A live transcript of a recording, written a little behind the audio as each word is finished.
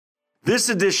This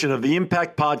edition of the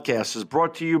Impact Podcast is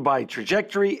brought to you by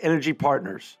Trajectory Energy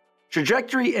Partners.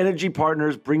 Trajectory Energy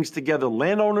Partners brings together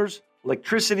landowners,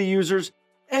 electricity users,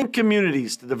 and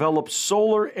communities to develop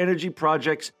solar energy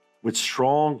projects with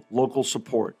strong local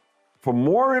support. For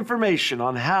more information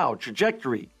on how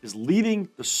Trajectory is leading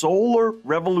the solar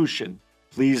revolution,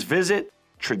 please visit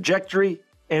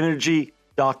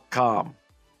trajectoryenergy.com.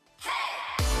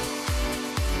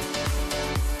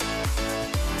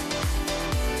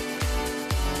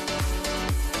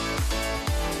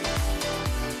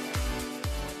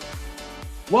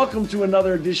 Welcome to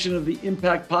another edition of the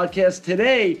Impact Podcast.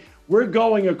 Today, we're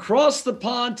going across the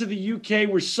pond to the UK.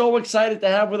 We're so excited to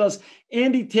have with us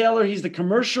Andy Taylor. He's the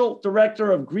Commercial Director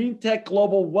of Green Tech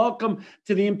Global. Welcome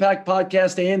to the Impact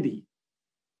Podcast, Andy.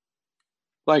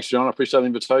 Thanks, John. I appreciate the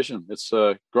invitation. It's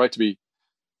great to be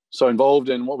so involved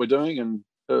in what we're doing and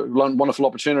a wonderful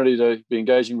opportunity to be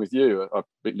engaging with you. I've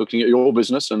been looking at your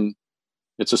business and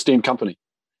it's a STEAM company.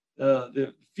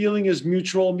 The feeling is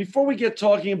mutual. And before we get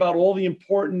talking about all the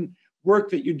important work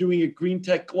that you're doing at Green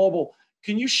Tech Global,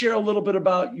 can you share a little bit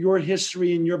about your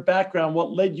history and your background,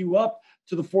 what led you up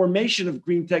to the formation of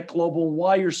Green Tech Global, and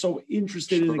why you're so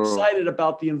interested and excited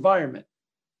about the environment?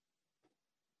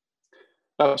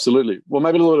 Absolutely. Well,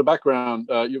 maybe a little bit of background.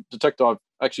 You detect I've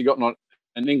actually got not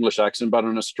an English accent, but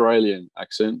an Australian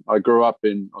accent. I grew up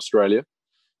in Australia.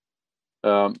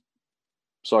 So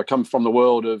I come from the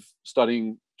world of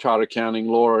studying chartered accounting,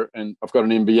 law, and I've got an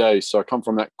MBA. So I come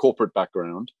from that corporate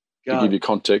background to give you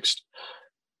context.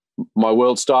 My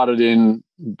world started in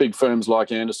big firms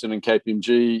like Anderson and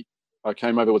KPMG. I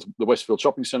came over with the Westfield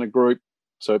Shopping Centre Group,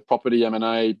 so property,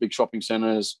 M&A, big shopping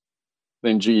centres,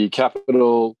 then GE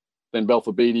Capital, then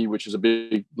Balfour Beatty, which is a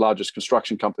big, largest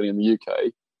construction company in the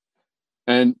UK.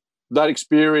 And that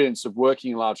experience of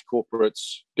working in large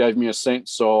corporates gave me a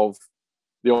sense of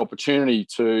the opportunity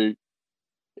to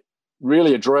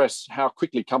really address how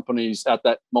quickly companies at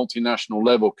that multinational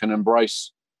level can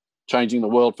embrace changing the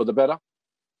world for the better.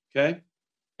 Okay.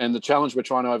 And the challenge we're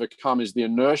trying to overcome is the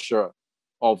inertia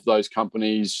of those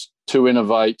companies to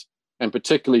innovate, and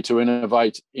particularly to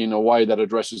innovate in a way that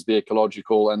addresses the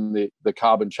ecological and the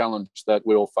carbon challenge that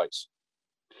we all face.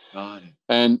 Got it.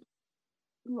 And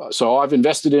so I've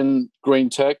invested in green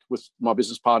tech with my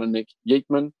business partner, Nick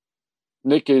Yeatman.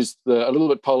 Nick is a little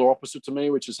bit polar opposite to me,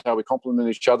 which is how we complement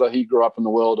each other. He grew up in the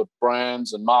world of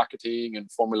brands and marketing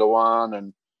and Formula One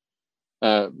and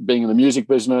being in the music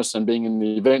business and being in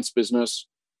the events business.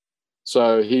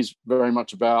 So he's very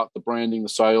much about the branding, the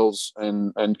sales,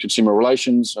 and consumer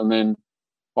relations. And then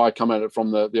I come at it from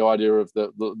the idea of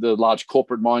the large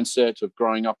corporate mindset of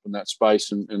growing up in that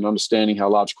space and understanding how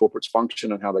large corporates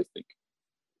function and how they think.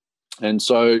 And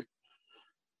so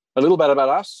a little bit about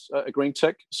us at Green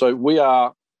Tech. So we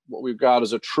are what we regard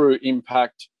as a true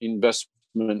impact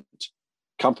investment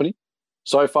company.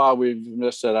 So far, we've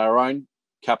invested our own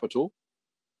capital.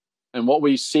 And what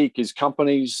we seek is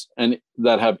companies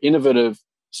that have innovative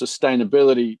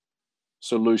sustainability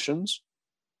solutions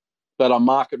that are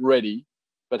market ready,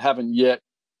 but haven't yet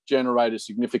generated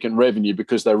significant revenue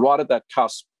because they're right at that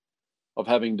cusp of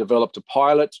having developed a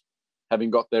pilot, having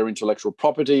got their intellectual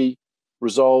property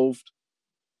resolved,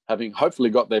 having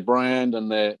hopefully got their brand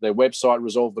and their website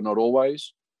resolved, but not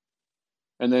always.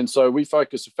 And then so we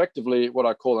focus effectively at what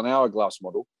I call an hourglass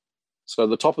model. So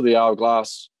the top of the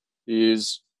hourglass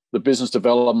is the business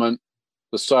development,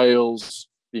 the sales,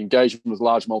 the engagement with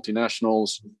large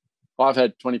multinationals. I've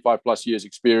had 25 plus years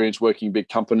experience working in big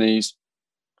companies.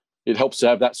 It helps to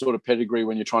have that sort of pedigree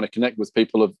when you're trying to connect with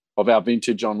people of our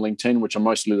vintage on LinkedIn, which are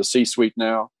mostly the C-suite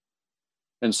now.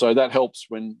 And so that helps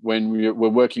when we're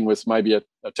working with maybe a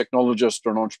technologist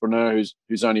or an entrepreneur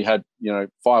who's only had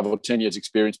 5 or 10 years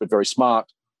experience but very smart.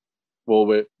 Well,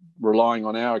 we're relying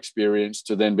on our experience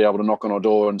to then be able to knock on our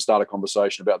door and start a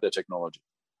conversation about their technology.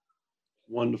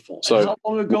 Wonderful. So, and how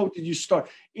long ago did you start?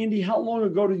 Andy, how long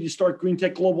ago did you start Green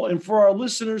Tech Global? And for our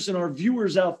listeners and our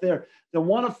viewers out there that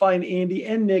want to find Andy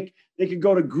and Nick, they could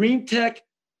go to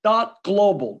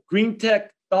greentech.global,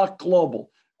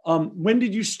 greentech.global. When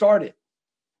did you start it?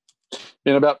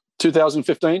 In about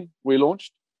 2015, we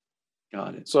launched.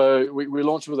 Got it. So we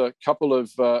launched with a couple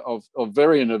of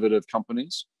very innovative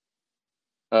companies,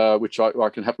 which I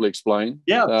can happily explain.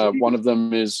 Yeah. One of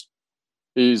them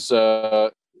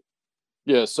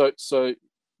So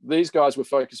these guys were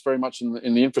focused very much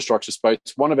in the infrastructure space.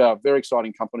 One of our very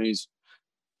exciting companies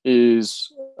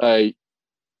is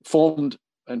formed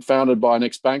and founded by an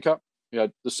ex-banker. He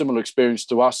had a similar experience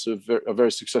to us of a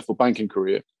very successful banking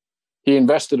career. He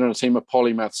invested in a team of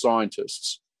polymath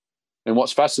scientists. And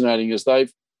what's fascinating is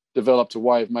they've developed a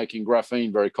way of making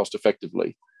graphene very cost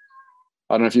effectively.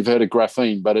 I don't know if you've heard of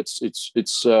graphene, but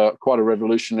it's quite a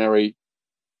revolutionary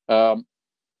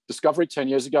discovery. 10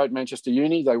 years ago at Manchester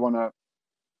Uni, they won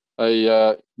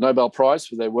a Nobel Prize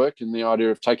for their work in the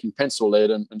idea of taking pencil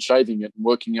lead and shaving it and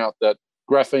working out that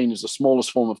graphene is the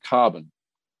smallest form of carbon.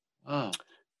 Wow.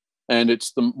 And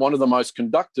it's one of the most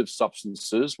conductive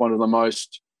substances, one of the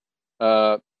most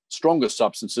strongest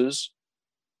substances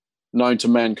known to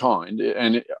mankind.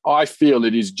 And I feel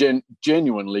it is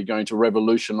genuinely going to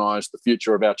revolutionize the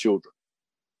future of our children.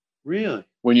 Really?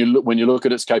 When you look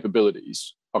at its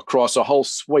capabilities across a whole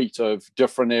suite of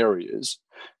different areas.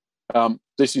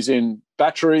 This is in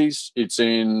batteries, it's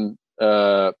in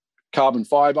carbon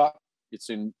fiber, it's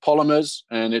in polymers,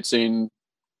 and it's in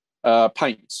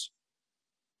paints.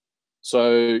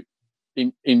 So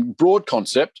in broad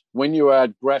concept, when you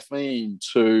add graphene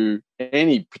to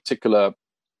any particular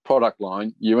product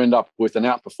line, you end up with an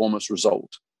outperformance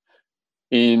result.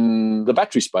 In the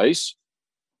battery space,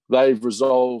 they've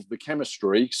resolved the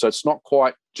chemistry, so it's not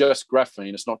quite just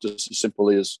graphene. It's not just as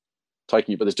simple as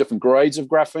taking it, but there's different grades of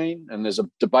graphene, and there's a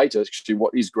debate actually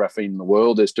what is graphene in the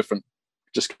world. There's different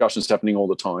discussions happening all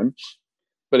the time,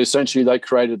 but essentially they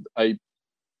created a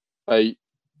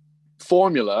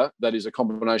formula that is a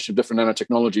combination of different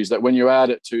nanotechnologies that when you add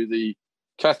it to the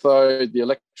cathode, the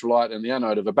electrolyte, and the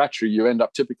anode of a battery, you end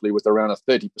up typically with around a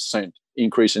 30%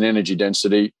 increase in energy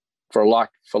density for a like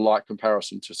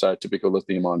comparison to, say, a typical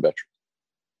lithium-ion battery.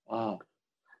 Wow.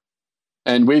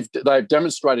 And they're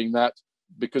demonstrating that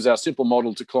because our simple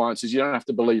model to clients is you don't have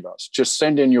to believe us. Just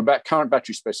send in your current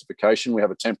battery specification. We have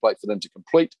a template for them to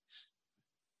complete.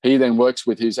 He then works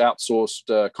with his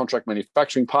outsourced contract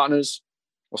manufacturing partners,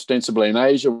 ostensibly in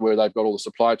Asia, where they've got all the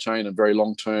supply chain and very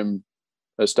long-term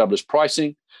established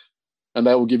pricing, and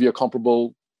they will give you a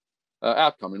comparable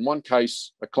outcome. In one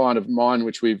case, a client of mine,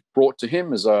 which we've brought to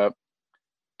him, is a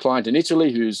client in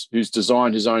Italy who's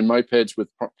designed his own mopeds with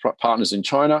partners in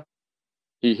China.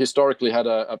 He historically had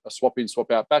a swap-in,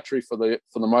 swap-out battery for the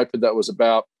moped that was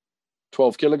about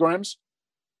 12 kilograms.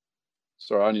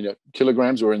 Sorry, only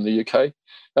kilograms. We're in the UK.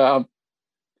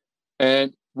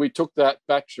 And we took that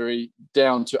battery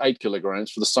down to 8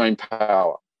 kilograms for the same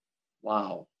power.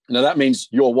 Wow. Now, that means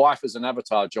your wife as an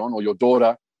avatar, John, or your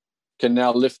daughter can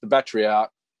now lift the battery out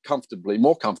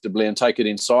more comfortably, and take it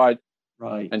inside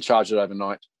and charge it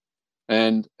overnight.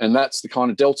 And that's the kind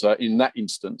of delta in that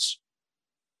instance.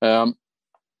 In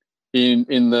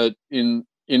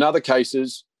other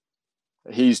cases,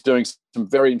 he's doing some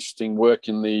very interesting work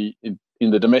in the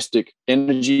domestic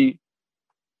energy,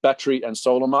 battery, and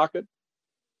solar market.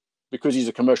 Because he's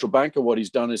a commercial banker, what he's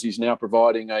done is he's now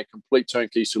providing a complete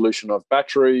turnkey solution of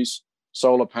batteries,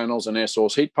 solar panels, and air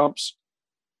source heat pumps.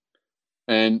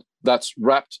 And that's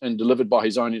wrapped and delivered by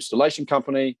his own installation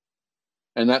company.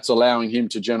 And that's allowing him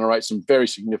to generate some very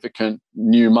significant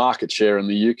new market share in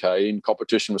the UK in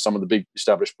competition with some of the big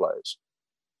established players.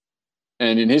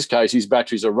 And in his case, his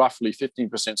batteries are roughly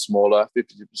 15% smaller,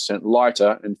 50%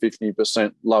 lighter, and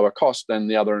 15% lower cost than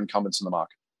the other incumbents in the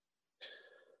market.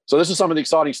 So this is some of the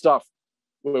exciting stuff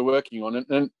we're working on.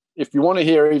 And if you want to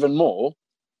hear even more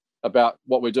about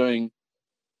what we're doing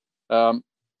on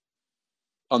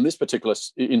this particular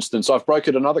instance, I've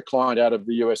brokered another client out of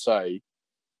the USA.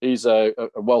 He's a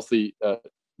wealthy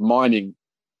mining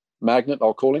magnate,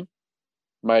 I'll call him.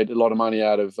 Made a lot of money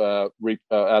out of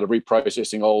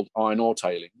reprocessing old iron ore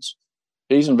tailings.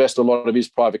 He's invested a lot of his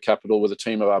private capital with a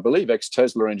team of, I believe,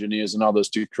 ex-Tesla engineers and others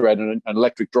to create an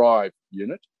electric drive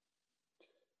unit.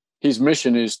 His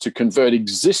mission is to convert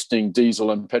existing diesel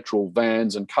and petrol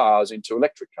vans and cars into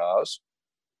electric cars.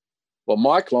 What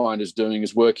my client is doing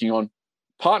is working on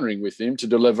partnering with him to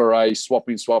deliver a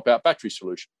swap-in, swap-out battery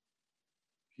solution.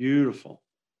 Beautiful.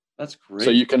 That's great. So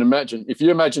you can imagine, if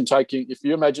you imagine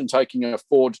taking a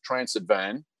Ford Transit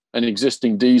van, an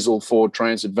existing diesel Ford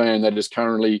Transit van that is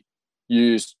currently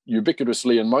used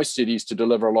ubiquitously in most cities to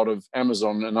deliver a lot of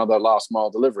Amazon and other last mile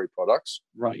delivery products.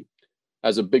 Right.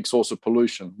 As a big source of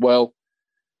pollution. Well,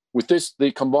 with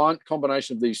the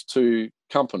combination of these two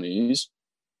companies,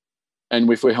 and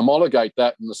if we homologate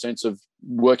that in the sense of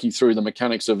working through the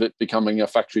mechanics of it becoming a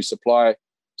factory supply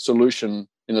solution,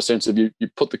 in the sense of you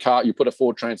put a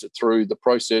Ford Transit through the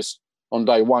process on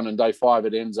day 1, and day 5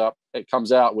 it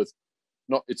comes out with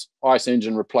not its ICE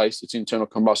engine replaced, its internal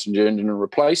combustion engine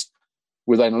replaced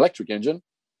with an electric engine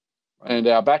and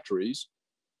our batteries.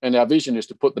 And our vision is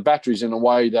to put the batteries in a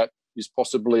way that is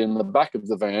possibly in the back of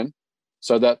the van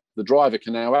so that the driver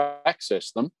can now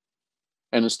access them.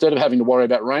 And instead of having to worry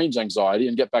about range anxiety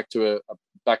and get back to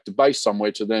base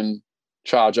somewhere to then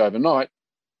charge overnight,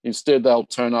 instead they'll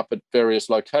turn up at various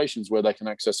locations where they can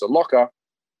access a locker,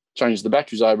 change the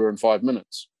batteries over in 5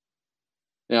 minutes.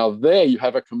 Now, there you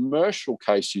have a commercial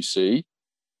case, you see,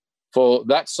 for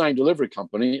that same delivery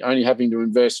company only having to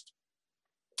invest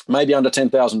maybe under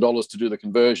 $10,000 to do the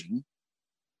conversion.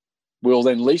 We'll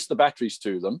then lease the batteries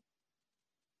to them.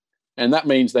 And that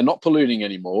means they're not polluting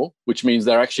anymore, which means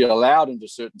they're actually allowed into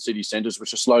certain city centres,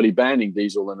 which are slowly banning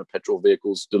diesel and petrol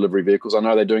vehicles, delivery vehicles. I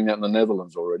know they're doing that in the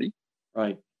Netherlands already.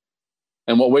 Right.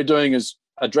 And what we're doing is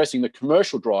addressing the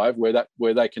commercial drive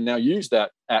where they can now use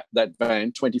that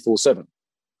van 24/7.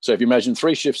 So if you imagine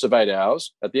 3 shifts of 8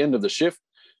 hours, at the end of the shift,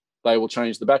 they will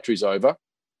change the batteries over,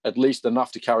 at least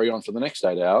enough to carry on for the next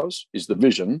 8 hours is the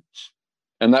vision.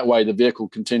 And that way the vehicle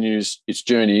continues its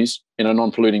journeys in a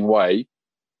non-polluting way.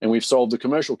 And we've solved the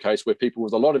commercial case where people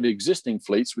with a lot of existing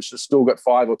fleets, which have still got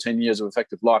 5 or 10 years of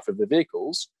effective life of their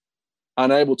vehicles,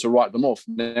 unable to write them off,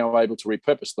 now able to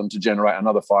repurpose them to generate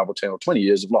another 5 or 10 or 20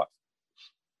 years of life.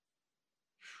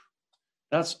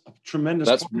 That's a tremendous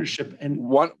partnership. And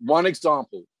one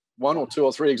example, 1 or 2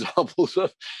 or 3 examples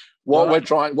of what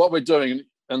we're doing,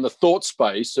 and the thought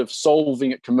space of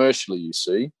solving it commercially, you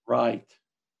see. Right.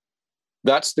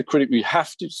 That's the critical. You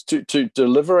have to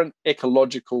deliver an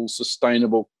ecological,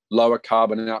 sustainable, lower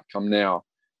carbon outcome now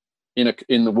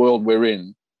in the world we're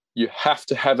in. You have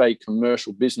to have a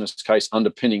commercial business case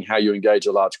underpinning how you engage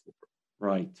a large corporate.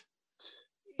 Right.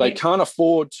 They can't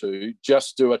afford to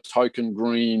just do a token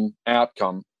green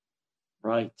outcome.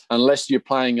 Right. Unless you're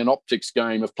playing an optics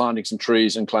game of planting some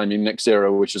trees and claiming net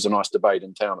zero, which is a nice debate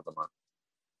in town at the moment.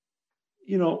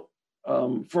 You know,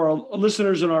 for our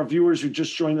listeners and our viewers who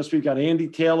just joined us, we've got Andy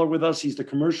Taylor with us. He's the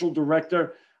commercial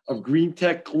director of Green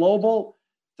Tech Global.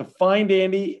 To find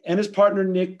Andy and his partner,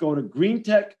 Nick, go to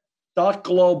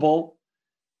greentech.global.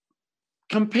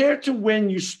 Compared to when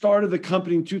you started the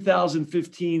company in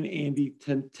 2015, Andy,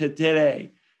 to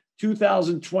today,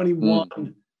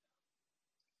 2021,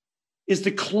 is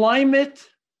the climate,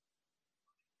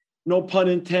 no pun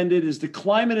intended, is the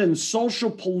climate and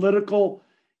social, political,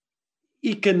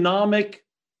 economic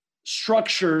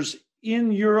structures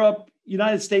in Europe,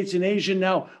 United States, and Asia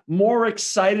now more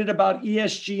excited about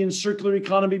ESG and circular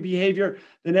economy behavior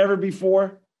than ever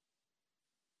before?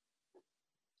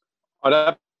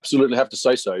 I'd absolutely have to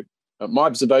say so. My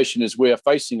observation is we are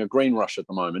facing a green rush at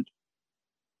the moment,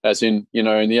 as in, in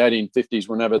the 1850s,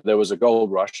 whenever there was a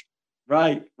gold rush.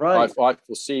 Right. I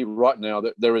foresee right now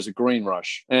that there is a green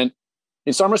rush. And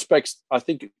in some respects, I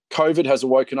think COVID has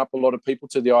awoken up a lot of people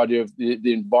to the idea of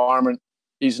the environment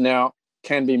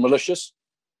can be malicious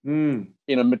in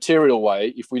a material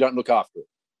way if we don't look after it.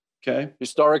 Okay.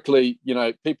 Historically,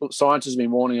 scientists have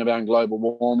been warning about global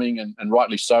warming, and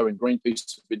rightly so, and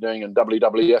Greenpeace have been doing, and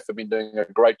WWF have been doing a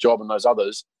great job, and those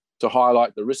others, to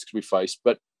highlight the risks we face.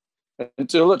 But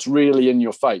until it's really in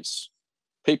your face,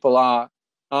 people aren't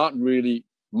really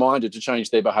minded to change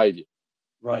their behavior.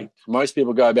 Right. Most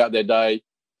people go about their day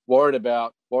worried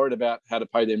about how to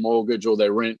pay their mortgage or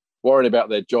their rent, worried about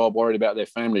their job, worried about their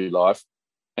family life.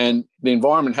 And the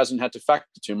environment hasn't had to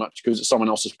factor too much because it's someone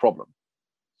else's problem.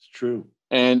 It's true.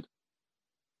 And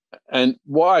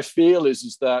what I feel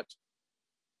is that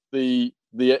the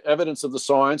evidence of the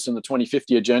science and the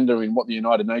 2050 agenda and what the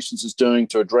United Nations is doing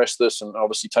to address this, and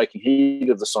obviously taking heed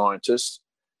of the scientists,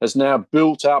 has now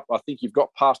built up. I think you've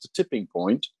got past a tipping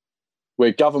point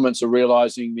where governments are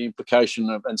realizing the implication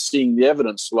of and seeing the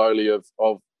evidence slowly of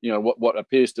what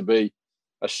appears to be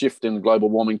a shift in global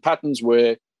warming patterns,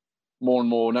 where more and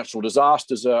more natural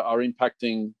disasters are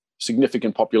impacting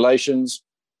significant populations.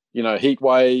 Heat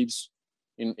waves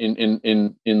in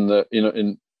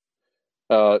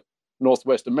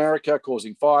Northwest America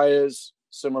causing fires.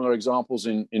 Similar examples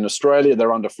in Australia.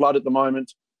 They're under flood at the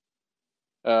moment.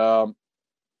 So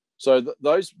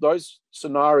those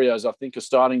scenarios, I think, are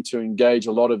starting to engage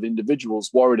a lot of individuals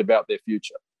worried about their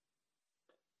future,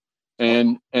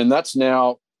 and that's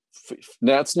now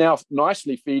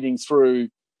nicely feeding through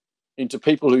into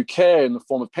people who care in the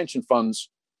form of pension funds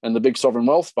and the big sovereign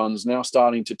wealth funds now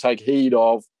starting to take heed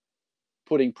of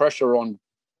putting pressure on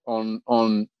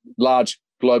large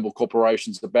global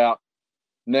corporations about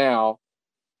now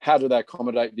how do they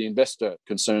accommodate the investor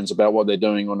concerns about what they're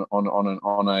doing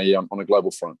on a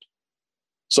global front.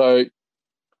 So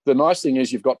the nice thing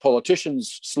is you've got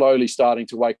politicians slowly starting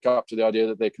to wake up to the idea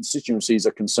that their constituencies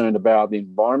are concerned about the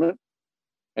environment,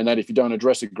 and that if you don't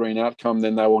address a green outcome,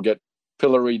 then they will get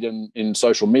pilloried in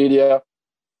social media.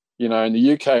 In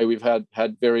the UK, we've had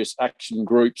various action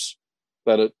groups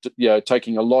that are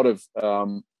taking a lot of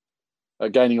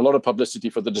gaining a lot of publicity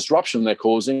for the disruption they're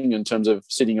causing in terms of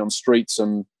sitting on streets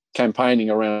and campaigning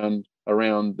around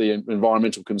the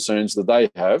environmental concerns that they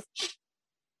have.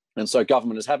 And so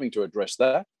government is having to address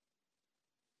that.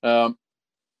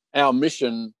 Our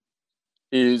mission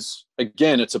is,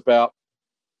 again, it's about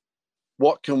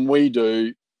what can we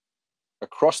do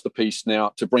across the piece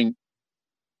now to bring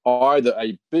either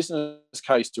a business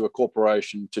case to a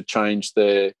corporation to change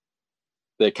their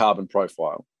carbon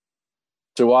profile,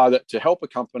 to help a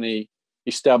company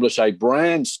establish a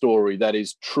brand story that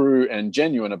is true and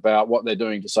genuine about what they're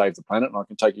doing to save the planet. And I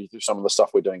can take you through some of the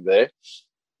stuff we're doing there.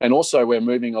 And also we're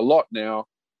moving a lot now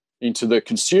into the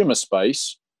consumer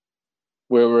space,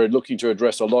 where we're looking to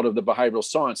address a lot of the behavioral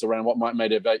science around what might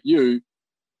motivate you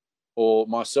or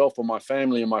myself or my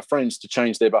family and my friends to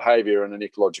change their behavior in an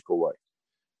ecological way.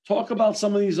 Talk about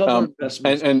some of these other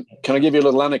investments. And can I give you a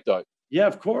little anecdote? Yeah,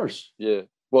 of course. Yeah.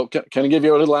 Well, can I give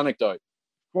you a little anecdote?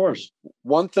 Of course.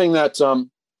 One thing that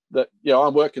I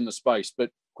work in the space,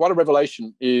 but quite a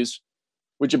revelation is,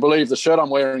 would you believe the shirt I'm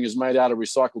wearing is made out of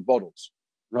recycled bottles?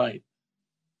 Right.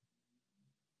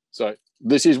 So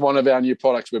this is one of our new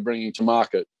products we're bringing to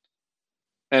market,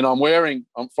 and I'm wearing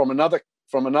from another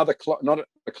not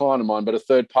a client of mine, but a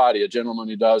third party, a gentleman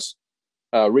who does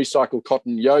recycled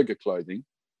cotton yoga clothing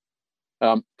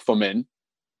for men.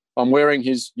 I'm wearing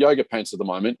his yoga pants at the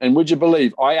moment, and would you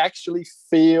believe I actually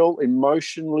feel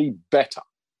emotionally better?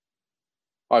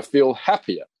 I feel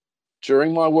happier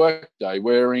during my work day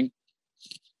wearing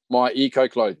my eco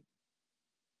clothing.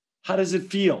 How does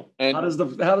it feel? And how does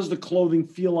the clothing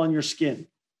feel on your skin?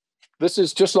 This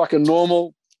is just like a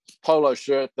normal polo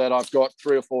shirt that I've got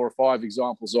 3 or 4 or 5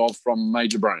 examples of from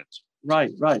major brands.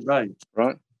 Right. The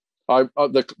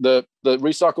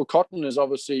recycled cotton is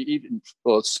obviously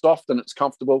it's soft and it's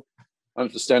comfortable. I don't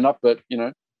have to stand up, but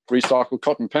recycled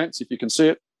cotton pants, if you can see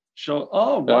it. Sure.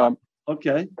 Oh, wow.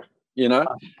 Okay.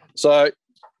 So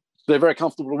they're very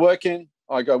comfortable to work in.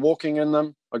 I go walking in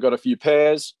them. I got a few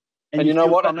pairs, and you know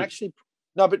what?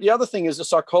 But the other thing is the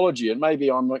psychology, and maybe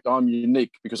I'm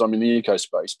unique because I'm in the eco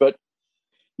space. But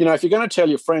if you're going to tell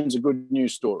your friends a good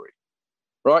news story,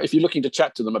 right? If you're looking to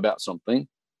chat to them about something.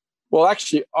 Well,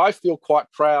 actually, I feel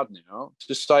quite proud now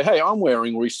to say, hey, I'm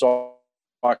wearing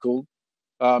recycled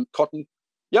cotton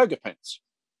yoga pants.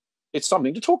 It's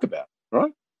something to talk about,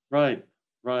 right? Right.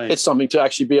 It's something to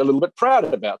actually be a little bit proud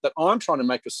about, that I'm trying to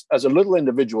make us, as a little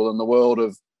individual in the world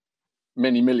of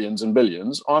many millions and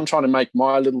billions, I'm trying to make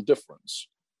my little difference.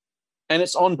 And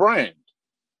it's on brand,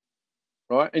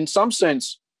 right? In some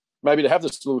sense, maybe to have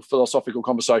this little philosophical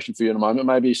conversation for you in a moment,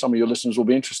 maybe some of your listeners will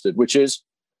be interested, which is,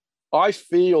 I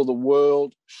feel the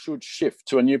world should shift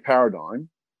to a new paradigm,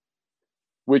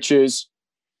 which is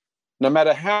no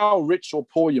matter how rich or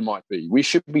poor you might be, we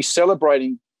should be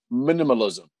celebrating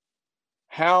minimalism.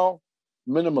 How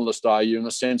minimalist are you in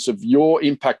the sense of your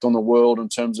impact on the world in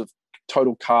terms of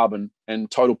total carbon and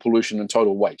total pollution and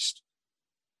total waste?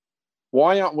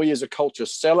 Why aren't we as a culture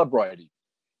celebrating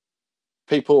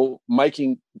people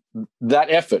making that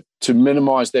effort to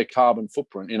minimize their carbon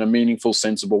footprint in a meaningful,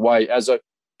 sensible way as a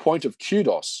point of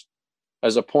kudos,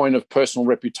 as a point of personal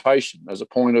reputation, as a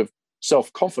point of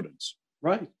self-confidence?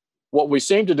 Right. What we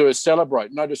seem to do is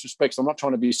celebrate. No disrespect, I'm not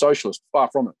trying to be socialist, far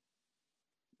from it.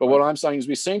 But what I'm saying is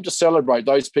we seem to celebrate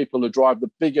those people who drive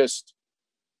the biggest,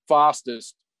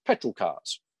 fastest petrol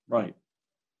cars. Right.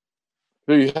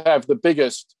 Who have the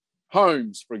biggest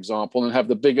homes, for example, and have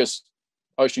the biggest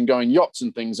ocean-going yachts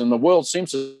and things. And the world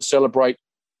seems to celebrate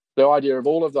the idea of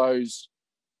all of those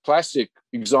classic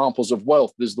examples of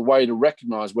wealth is the way to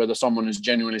recognize whether someone is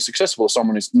genuinely successful or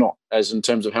someone is not, as in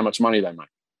terms of how much money they make.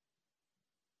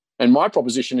 And my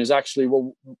proposition is actually,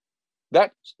 well,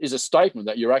 that is a statement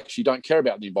that you actually don't care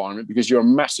about the environment because you're a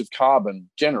massive carbon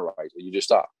generator. You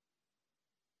just are.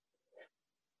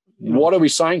 Yeah. What are we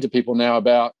saying to people now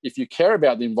about, if you care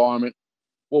about the environment,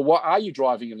 well, why are you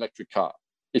driving an electric car?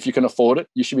 If you can afford it,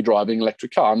 you should be driving an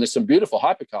electric car. And there's some beautiful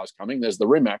hypercars coming. There's the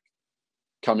Rimac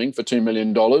coming for $2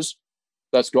 million.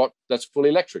 That's fully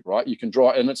electric, right? You can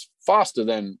drive, and it's faster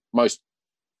than most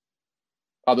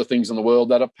other things in the world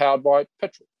that are powered by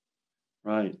petrol.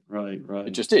 Right.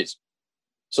 It just is.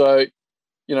 So,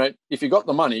 if you got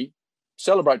the money,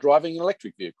 celebrate driving an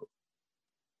electric vehicle.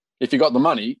 If you got the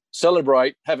money,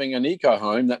 celebrate having an eco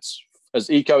home that's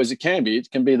as eco as it can be. It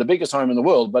can be the biggest home in the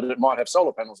world, but it might have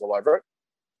solar panels all over it.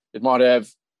 It might have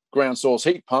ground source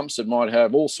heat pumps. It might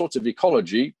have all sorts of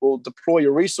ecology. Or deploy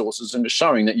your resources into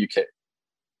showing that you care.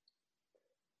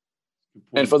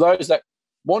 And for those that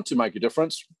want to make a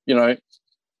difference,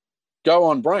 go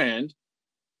on brand.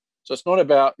 So it's not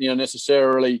about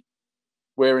necessarily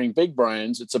wearing big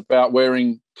brands. It's about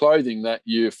wearing clothing that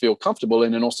you feel comfortable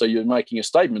in, and also you're making a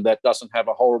statement that doesn't have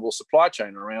a horrible supply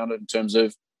chain around it in terms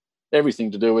of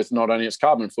everything to do with not only its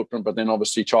carbon footprint, but then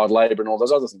obviously child labor and all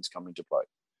those other things come into play.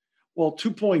 Well,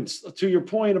 2 points to your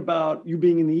point about you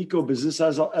being in the eco business,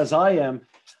 as I am.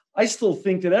 I still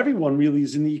think that everyone really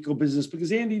is in the eco business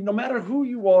because, Andy, no matter who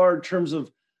you are in terms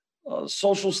of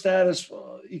social status,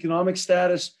 economic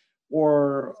status,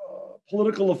 or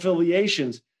political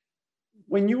affiliations,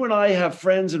 when you and I have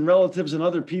friends and relatives and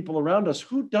other people around us,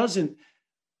 who doesn't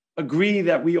agree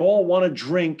that we all want to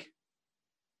drink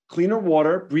cleaner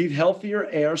water, breathe healthier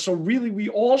air? So really, we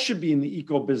all should be in the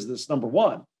eco business, number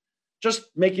one, just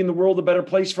making the world a better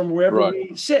place from wherever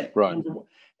we sit. Right.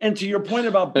 And to your point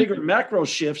about bigger macro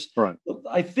shifts, right.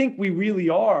 I think we really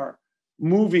are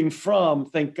moving from,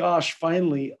 thank gosh,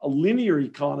 finally, a linear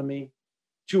economy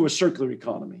to a circular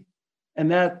economy.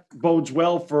 And that bodes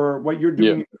well for what you're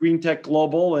doing at Green Tech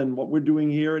Global and what we're doing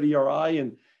here at ERI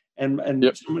and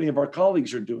so many of our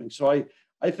colleagues are doing. So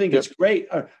I think it's great.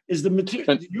 Is the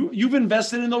material you've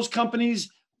invested in those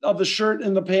companies of the shirt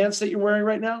and the pants that you're wearing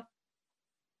right now?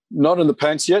 Not in the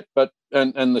pants yet, but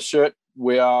and the shirt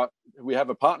we have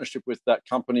a partnership with that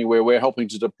company where we're helping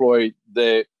to deploy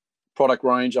their product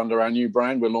range under our new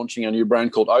brand. We're launching a new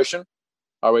brand called Ocean,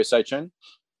 OSHN.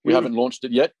 We haven't launched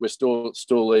it yet. We're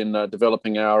still in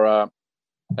developing our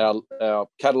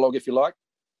catalog, if you like.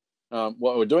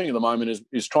 What we're doing at the moment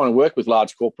is trying to work with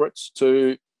large corporates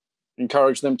to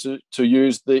encourage them to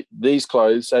use these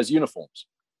clothes as uniforms.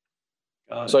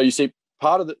 So you see,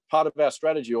 part of our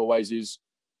strategy always is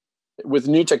with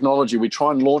new technology, we try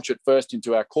and launch it first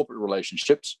into our corporate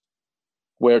relationships,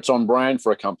 where it's on brand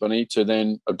for a company to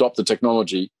then adopt the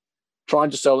technology.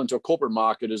 Trying to sell into a corporate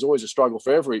market is always a struggle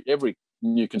for every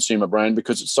new consumer brand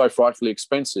because it's so frightfully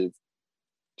expensive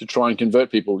to try and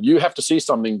convert people. You have to see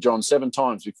something, John, 7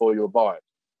 times before you'll buy it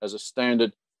as a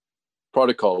standard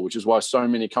protocol, which is why so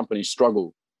many companies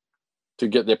struggle to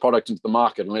get their product into the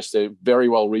market unless they're very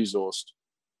well resourced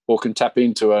or can tap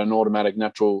into an automatic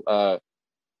natural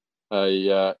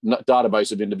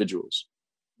database of individuals.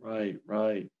 Right.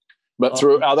 But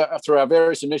through our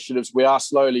various initiatives, we are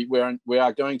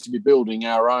going to be building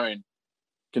our own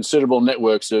considerable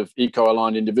networks of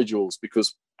eco-aligned individuals,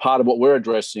 because part of what we're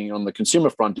addressing on the consumer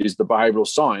front is the behavioral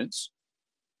science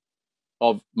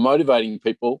of motivating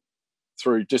people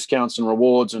through discounts and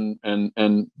rewards and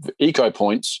eco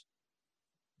points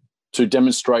to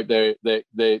demonstrate their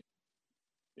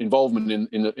involvement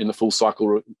in the full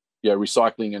cycle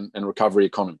recycling and recovery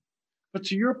economy. But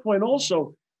to your point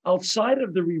also, outside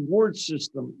of the reward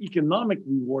system, economic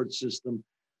reward system,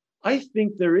 I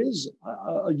think there is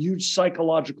a huge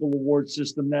psychological reward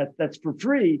system that's for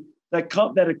free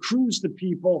that accrues to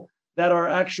people that are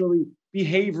actually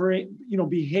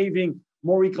behaving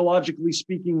more ecologically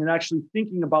speaking and actually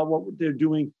thinking about what they're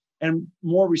doing and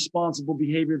more responsible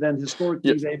behavior than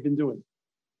historically they've been doing.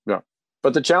 Yeah,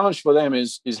 but the challenge for them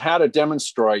is how to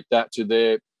demonstrate that to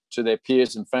their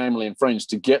peers and family and friends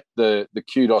to get the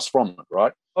kudos from it,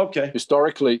 right? Okay.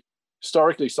 Historically,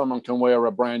 someone can wear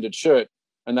a branded shirt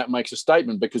and that makes a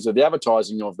statement because of the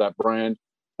advertising of that brand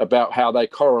about how they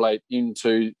correlate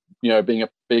into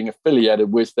being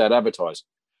affiliated with that advertising.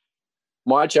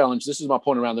 My challenge, this is my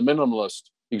point around the minimalist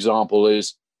example,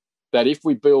 is that if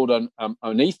we build an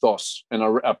ethos and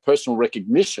a personal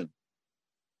recognition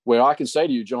where I can say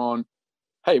to you, John,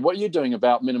 hey, what are you doing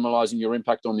about minimalizing your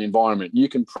impact on the environment? You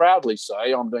can proudly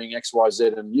say, I'm doing X, Y,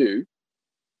 Z and you,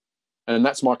 and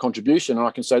that's my contribution. And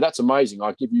I can say, that's amazing.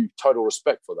 I give you total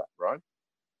respect for that, right?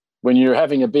 When you're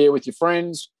having a beer with your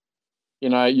friends,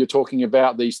 you're talking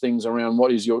about these things around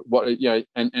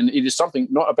and it is something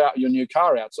not about your new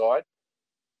car outside,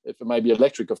 if it may be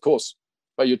electric, of course,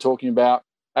 but you're talking about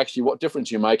actually what difference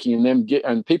you're making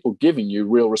and people giving you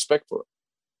real respect for it.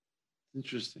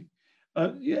 Interesting.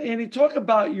 Andy, talk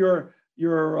about your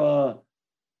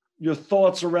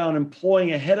thoughts around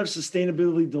employing a head of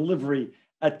sustainability delivery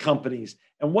at companies,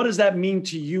 and what does that mean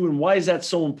to you, and why is that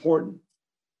so important?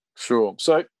 Sure.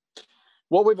 So,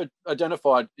 what we've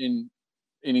identified in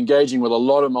engaging with a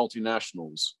lot of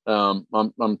multinationals,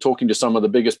 I'm talking to some of the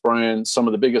biggest brands, some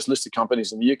of the biggest listed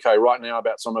companies in the UK right now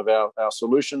about some of our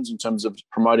solutions in terms of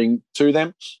promoting to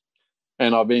them.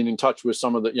 And I've been in touch with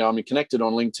some of the, I'm connected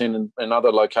on LinkedIn and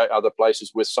other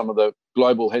places with some of the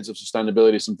global heads of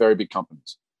sustainability, some very big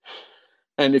companies.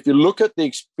 And if you look at the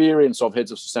experience of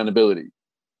heads of sustainability,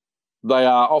 they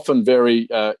are often very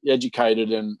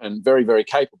educated and very, very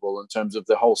capable in terms of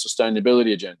the whole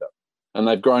sustainability agenda. And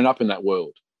they've grown up in that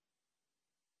world.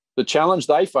 The challenge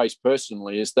they face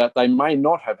personally is that they may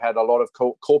not have had a lot of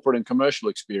corporate and commercial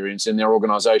experience in their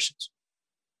organizations.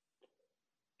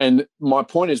 And my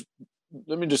point is,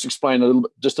 let me just explain a little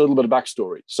bit of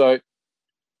backstory. So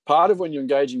part of when you're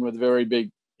engaging with a very big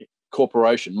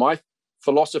corporation, my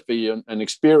philosophy and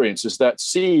experience is that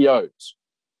CEOs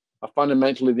are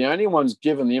fundamentally the only ones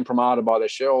given the imprimatur by their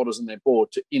shareholders and their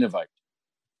board to innovate.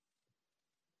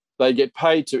 They get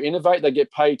paid to innovate. They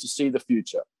get paid to see the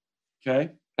future.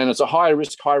 Okay. And it's a high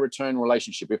risk, high return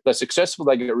relationship. If they're successful,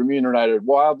 they get remunerated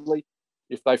wildly.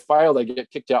 If they fail, they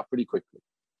get kicked out pretty quickly.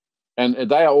 And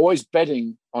they are always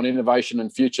betting on innovation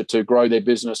and future to grow their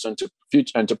business and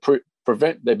to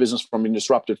prevent their business from being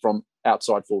disrupted from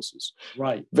outside forces.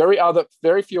 Right.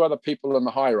 Very few other people in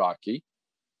the hierarchy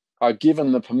are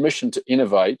given the permission to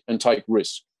innovate and take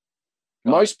risks.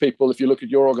 Most people, if you look at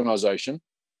your organization,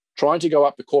 trying to go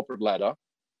up the corporate ladder,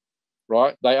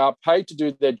 right, they are paid to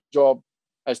do their job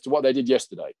as to what they did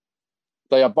yesterday.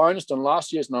 They are bonused on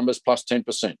last year's numbers plus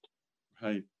 10%.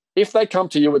 Right. If they come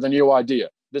to you with a new idea,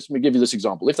 let me give you this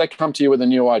example. If they come to you with a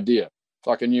new idea,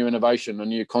 like a new innovation, a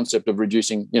new concept of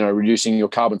reducing your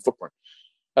carbon footprint,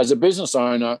 as a business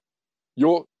owner,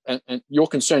 your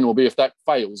concern will be if that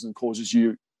fails and causes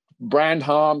you brand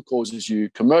harm, causes you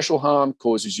commercial harm,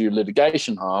 causes you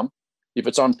litigation harm, if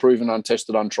it's unproven,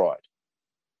 untested, untried.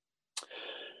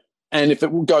 And if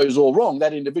it goes all wrong,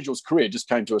 that individual's career just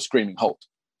came to a screaming halt.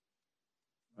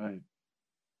 Right.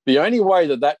 The only way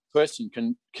that person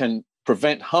can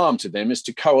prevent harm to them is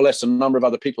to coalesce a number of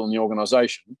other people in the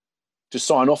organization to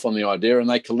sign off on the idea, and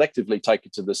they collectively take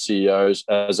it to the CEOs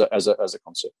as a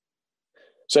concept.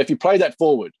 So if you play that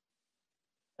forward,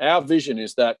 our vision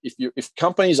is that if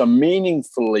companies are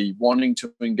meaningfully wanting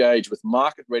to engage with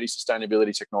market-ready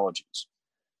sustainability technologies,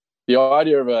 the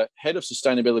idea of a head of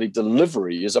sustainability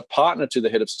delivery is a partner to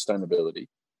the head of sustainability,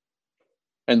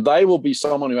 and they will be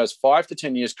someone who has 5 to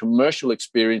 10 years commercial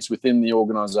experience within the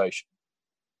organization,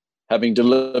 having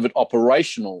delivered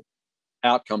operational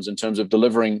outcomes in terms of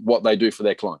delivering what they do for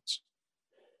their clients.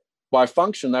 By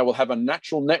function, they will have a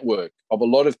natural network of a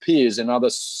lot of peers in other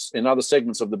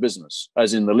segments of the business,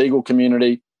 as in the legal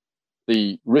community,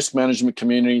 the risk management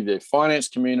community, the finance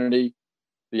community,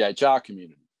 the HR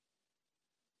community.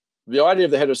 The idea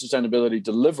of the head of sustainability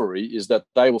delivery is that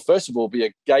they will, first of all, be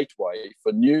a gateway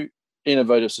for new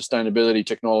innovative sustainability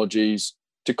technologies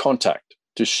to contact,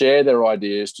 to share their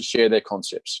ideas, to share their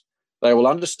concepts. They will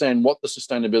understand what the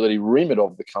sustainability remit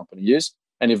of the company is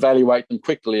and evaluate them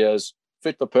quickly as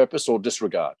fit for purpose or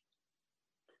disregard.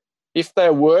 If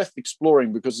they're worth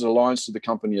exploring because it aligns to the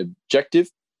company objective,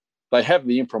 they have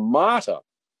the imprimatur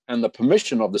and the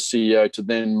permission of the CEO to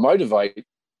then motivate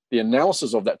the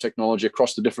analysis of that technology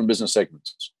across the different business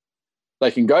segments.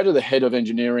 They can go to the head of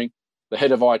engineering, the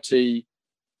head of IT,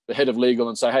 the head of legal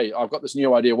and say, hey, I've got this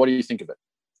new idea. What do you think of it?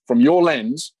 From your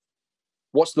lens,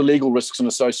 what's the legal risks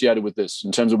associated with this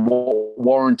in terms of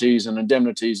warranties and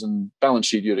indemnities and balance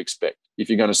sheet you'd expect if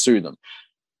you're going to sue them?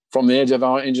 From the edge of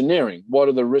our engineering, what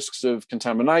are the risks of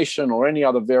contamination or any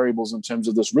other variables in terms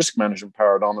of this risk management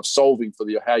paradigm of solving for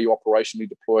how you operationally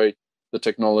deploy the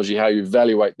technology, how you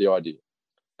evaluate the idea?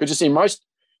 Because you see,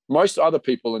 most other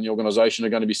people in the organization are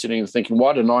going to be sitting and thinking,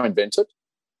 why didn't I invent it?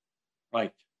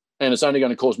 Right. And it's only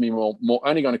going to cause me more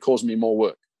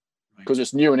work because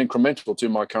it's new and incremental to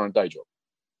my current day job.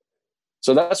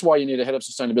 So that's why you need a head of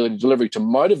sustainability delivery to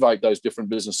motivate those different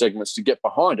business segments to get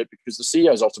behind it, because the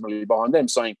CEO is ultimately behind them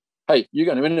saying, hey, you're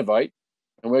going to innovate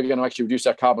and we're going to actually reduce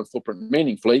our carbon footprint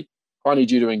meaningfully. I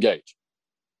need you to engage.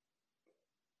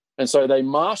 And so they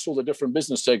marshal the different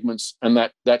business segments and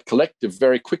that collective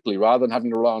very quickly, rather than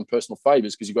having to rely on personal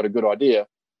favors because you've got a good idea.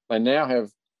 They now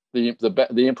have the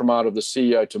imprimatur of the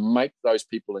CEO to make those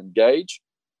people engage.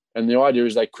 And the idea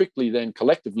is they quickly then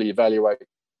collectively evaluate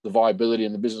the viability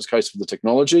and the business case for the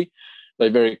technology. They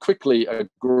very quickly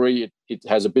agree it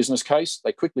has a business case.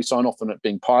 They quickly sign off on it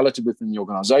being piloted within the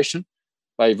organization.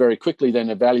 They very quickly then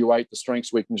evaluate the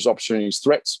strengths, weaknesses, opportunities,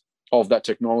 threats of that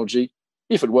technology.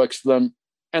 If it works for them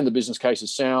and the business case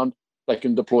is sound, they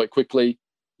can deploy it quickly.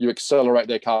 You accelerate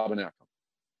their carbon outcome.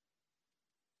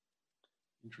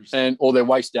 Or their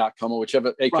waste outcome, or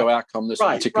whichever eco outcome this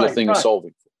particular thing is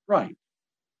solving for. Right.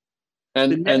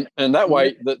 And that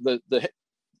way, the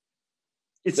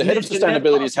head of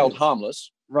sustainability is held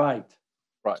harmless. Right.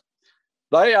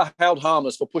 They are held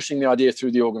harmless for pushing the idea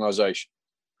through the organization.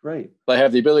 Great. They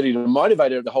have the ability to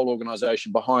motivate the whole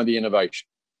organization behind the innovation.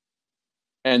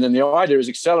 And then the idea is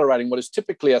accelerating what is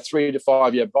typically a 3 to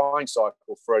 5 year buying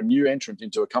cycle for a new entrant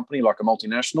into a company like a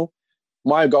multinational.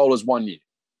 My goal is 1 year.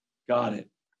 Got it.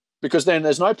 Because then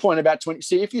there's no point about 20.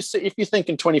 See, if you think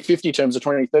in 2050 terms or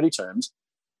 2030 terms,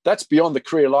 that's beyond the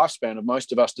career lifespan of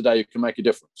most of us today who can make a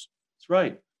difference. That's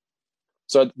right.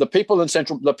 So the people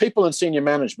in senior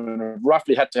management have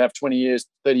roughly had to have 20 years,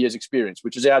 30 years experience,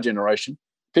 which is our generation.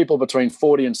 People between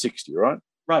 40 and 60, right?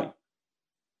 Right.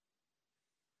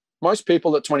 Most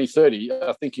people at 2030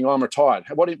 are thinking, I'm retired.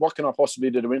 What can I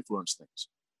possibly do to influence things?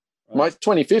 Right. My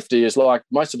 2050 is like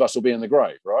most of us will be in the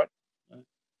grave, right?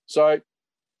 So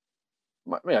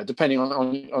depending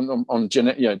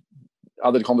on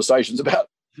other conversations about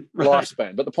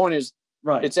lifespan. But the point is,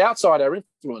 it's outside our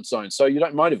influence zone, so you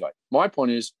don't motivate. My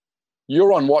point is,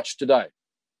 you're on watch today.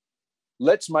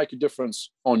 Let's make a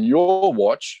difference on your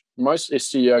watch. Most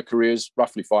SCEO careers,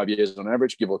 roughly 5 years on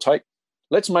average, give or take.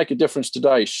 Let's make a difference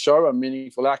today. Show a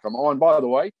meaningful outcome. Oh, and by the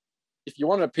way, if you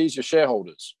want to appease your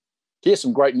shareholders, here's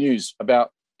some great news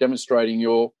about demonstrating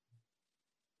your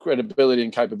credibility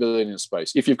and capability in the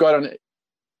space. If you've got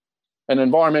an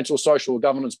environmental, social, or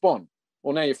governance bond,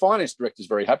 well, now your finance director is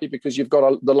very happy because you've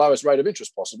got the lowest rate of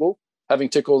interest possible, having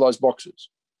ticked all those boxes.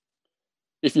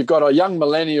 If you've got a young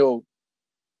millennial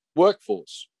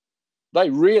workforce, they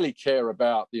really care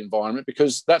about the environment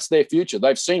because that's their future.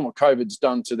 They've seen what COVID's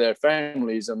done to their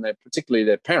families and particularly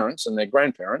their parents and their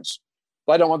grandparents.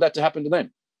 They don't want that to happen to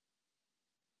them.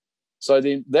 So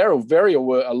they're very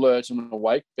alert and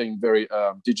awake, being very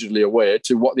digitally aware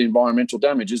to what the environmental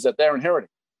damage is that they're inheriting.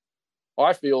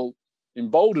 I feel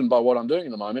emboldened by what I'm doing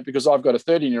at the moment because I've got a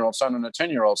 13-year-old son and a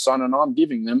 10-year-old son, and I'm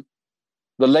giving them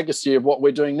the legacy of what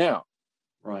we're doing now.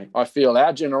 Right. I feel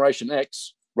our generation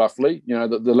X, roughly, the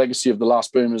legacy of the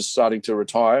last boomers starting to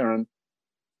retire,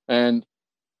 and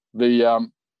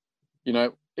the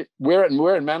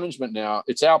we're in management now.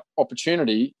 It's our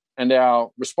opportunity and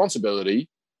our responsibility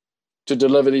to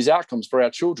deliver these outcomes for our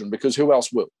children, because who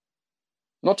else will?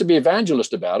 Not to be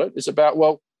evangelist about it. It's about,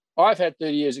 well, I've had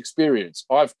 30 years experience.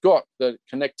 I've got the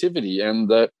connectivity and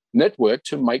the network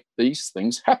to make these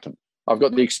things happen. I've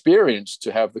got the experience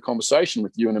to have the conversation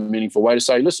with you in a meaningful way to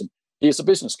say, listen, here's a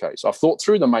business case. I've thought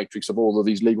through the matrix of all of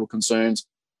these legal concerns,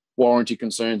 warranty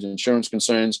concerns, insurance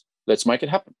concerns. Let's make it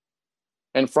happen.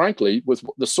 And frankly, with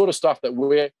the sort of stuff that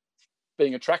we're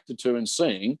being attracted to and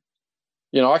seeing,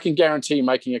 I can guarantee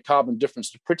making a carbon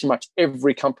difference to pretty much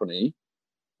every company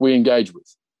we engage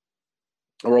with,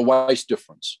 or a waste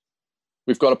difference.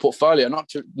 We've got a portfolio, not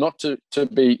to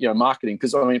be marketing,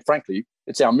 because frankly,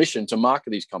 it's our mission to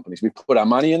market these companies. We put our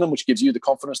money in them, which gives you the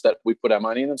confidence that we put our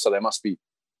money in them. So there must be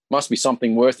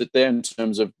something worth it there in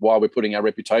terms of why we're putting our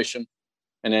reputation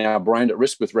and our brand at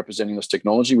risk with representing this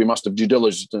technology. We must have due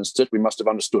diligence it. We must have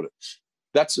understood it.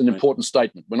 That's an important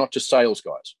statement. We're not just sales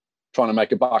guys trying to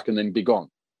make a buck and then be gone.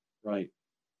 Right.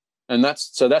 And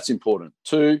that's important.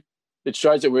 2, it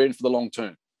shows that we're in for the long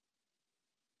term.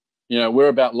 We're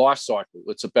about life cycle.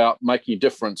 It's about making a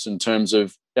difference in terms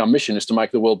of our mission is to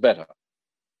make the world better.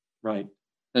 Right.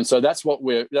 And so that's what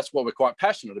we're quite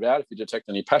passionate about. If you detect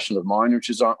any passion of mine, which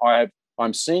is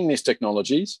I'm seeing these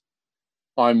technologies,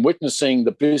 I'm witnessing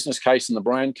the business case and the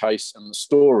brand case and the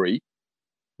story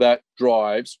that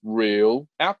drives real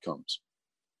outcomes.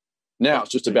 Now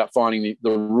it's just about finding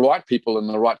the right people and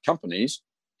the right companies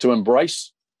to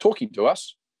embrace talking to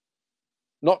us,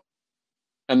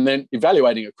 and then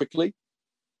evaluating it quickly,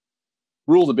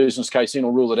 rule the business case in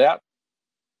or rule it out.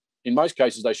 In most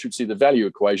cases, they should see the value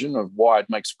equation of why it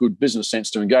makes good business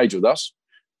sense to engage with us.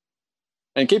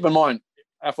 And keep in mind,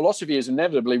 our philosophy is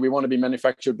inevitably we want to be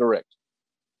manufactured direct.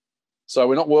 So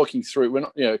we're not working through,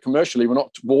 commercially, we're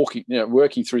not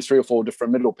working through 3 or 4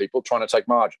 different middle people trying to take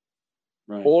margin.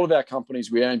 Right. All of our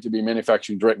companies, we aim to be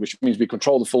manufacturing direct, which means we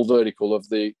control the full vertical of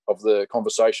the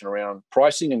conversation around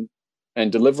pricing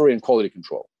and delivery and quality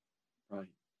control.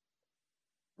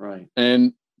 Right.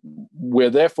 And we're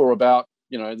therefore about,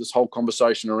 this whole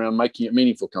conversation around making it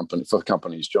meaningful for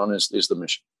companies, John, is the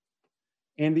mission.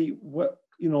 Andy,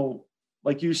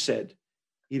 like you said,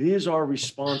 it is our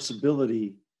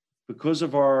responsibility, because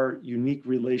of our unique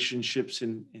relationships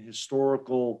and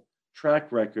historical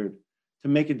track record, to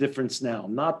make a difference now,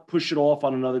 not push it off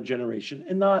on another generation,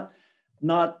 and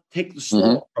not take the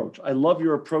slow approach. I love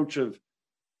your approach of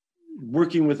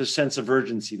working with a sense of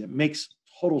urgency. That makes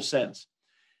total sense.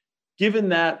 Given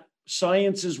that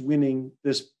science is winning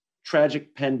this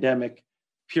tragic pandemic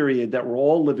period that we're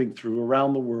all living through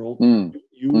around the world,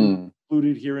 you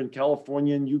included here in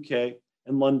California and UK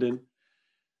and London,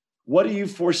 what do you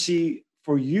foresee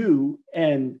for you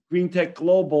and Green Tech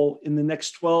Global in the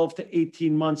next 12 to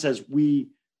 18 months as we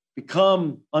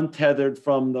become untethered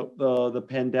from the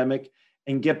pandemic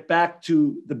and get back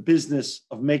to the business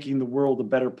of making the world a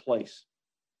better place?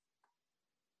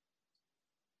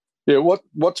 Yeah,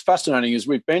 what's fascinating is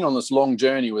we've been on this long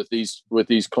journey with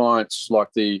these clients, like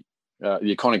the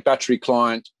Iconic battery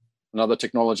client, another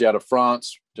technology out of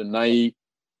France, Denay,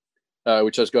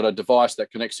 which has got a device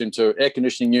that connects into air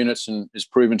conditioning units and is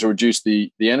proven to reduce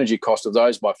the energy cost of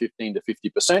those by 15 to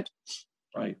 50%.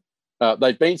 Right.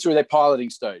 They've been through their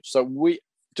piloting stage. So we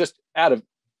just, out of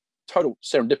total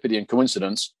serendipity and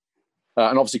coincidence,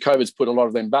 and obviously COVID's put a lot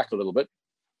of them back a little bit,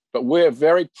 but we're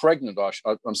very pregnant.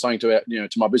 I'm saying to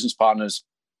my business partners,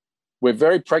 we're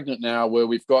very pregnant now, where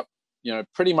we've got,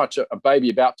 pretty much a baby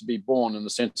about to be born, in the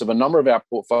sense of a number of our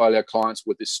portfolio clients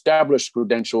with established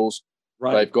credentials.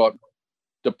 Right. They've got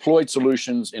deployed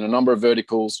solutions in a number of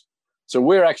verticals. So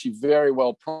we're actually very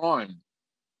well primed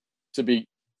to be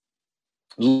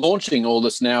launching all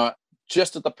this now,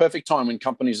 just at the perfect time when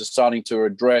companies are starting to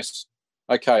address,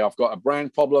 okay, I've got a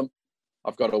brand problem,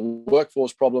 I've got a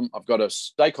workforce problem, I've got a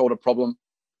stakeholder problem,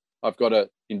 I've got an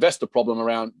investor problem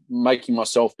around making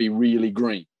myself be really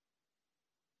green.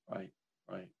 Right.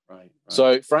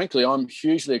 So frankly, I'm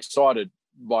hugely excited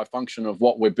by function of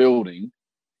what we're building,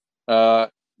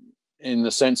 in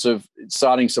the sense of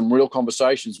starting some real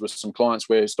conversations with some clients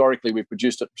where historically we've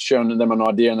produced it, shown them an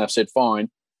idea, and they've said fine,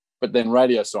 but then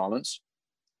radio silence.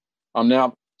 I'm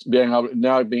now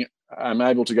I'm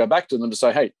able to go back to them to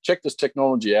say, hey, check this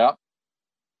technology out.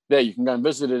 There, you can go and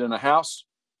visit it in a house,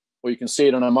 or you can see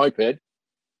it on a moped,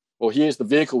 or here's the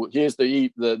vehicle, here's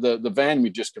the van we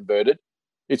just converted.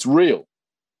 It's real.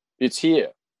 It's here.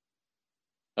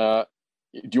 Do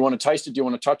you want to taste it? Do you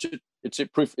want to touch it? It's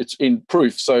in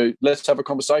proof. So let's have a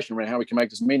conversation around how we can make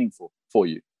this meaningful for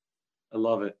you. I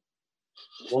love it.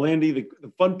 Well, Andy, the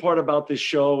fun part about this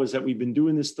show is that we've been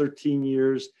doing this 13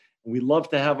 years, and we love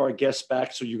to have our guests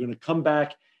back. So you're going to come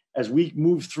back as we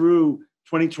move through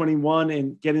 2021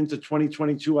 and get into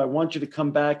 2022. I want you to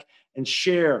come back and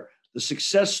share the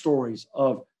success stories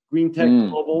of Green Tech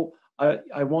Global.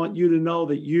 I want you to know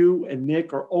that you and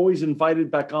Nick are always invited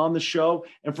back on the show.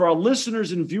 And for our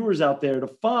listeners and viewers out there, to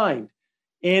find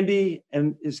Andy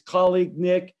and his colleague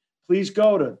Nick, please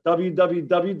go to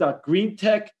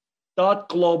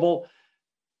www.greentech.global.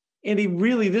 Andy,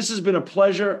 really, this has been a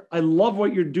pleasure. I love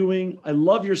what you're doing. I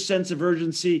love your sense of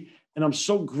urgency. And I'm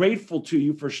so grateful to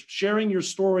you for sharing your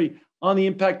story on the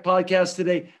Impact Podcast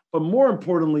today, but more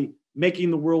importantly,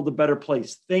 making the world a better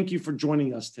place. Thank you for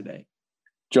joining us today.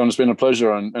 John, it's been a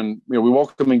pleasure. And we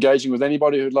welcome engaging with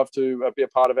anybody who'd love to be a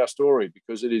part of our story,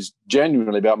 because it is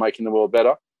genuinely about making the world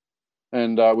better.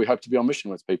 And we hope to be on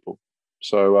mission with people.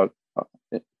 So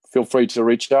feel free to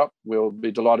reach out. We'll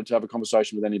be delighted to have a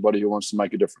conversation with anybody who wants to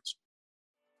make a difference.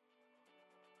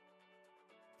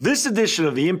 This edition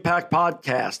of the Impact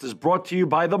Podcast is brought to you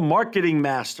by the Marketing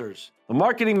Masters. The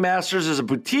Marketing Masters is a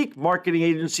boutique marketing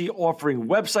agency offering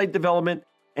website development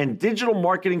and digital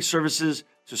marketing services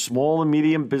to small and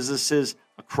medium businesses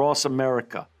across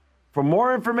America. For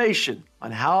more information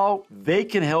on how they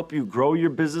can help you grow your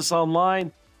business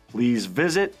online, please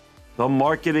visit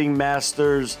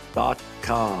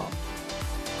themarketingmasters.com.